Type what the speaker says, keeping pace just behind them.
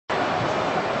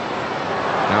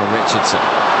Richardson.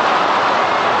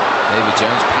 David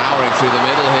Jones powering through the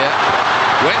middle here.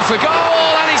 Went for goal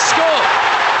and he scored!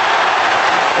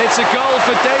 It's a goal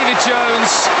for David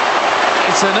Jones.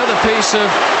 It's another piece of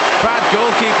bad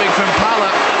goalkeeping from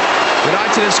Pala.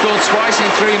 United have scored twice in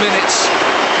 3 minutes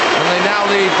and they now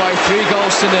lead by 3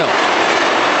 goals to 0.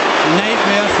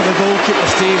 Nightmare for the goalkeeper,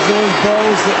 Steve. Those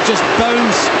balls that just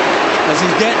bounce as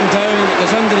he's getting down, it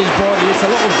goes under his body. It's a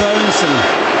little bounce, and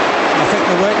I think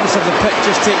the wetness of the pitch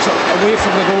just takes it away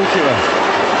from the goalkeeper.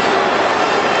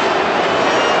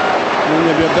 And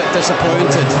they'll be a bit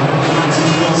disappointed.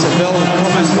 Seville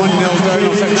coming 1-0 down.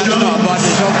 I think that's not a bad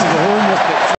result to go home with.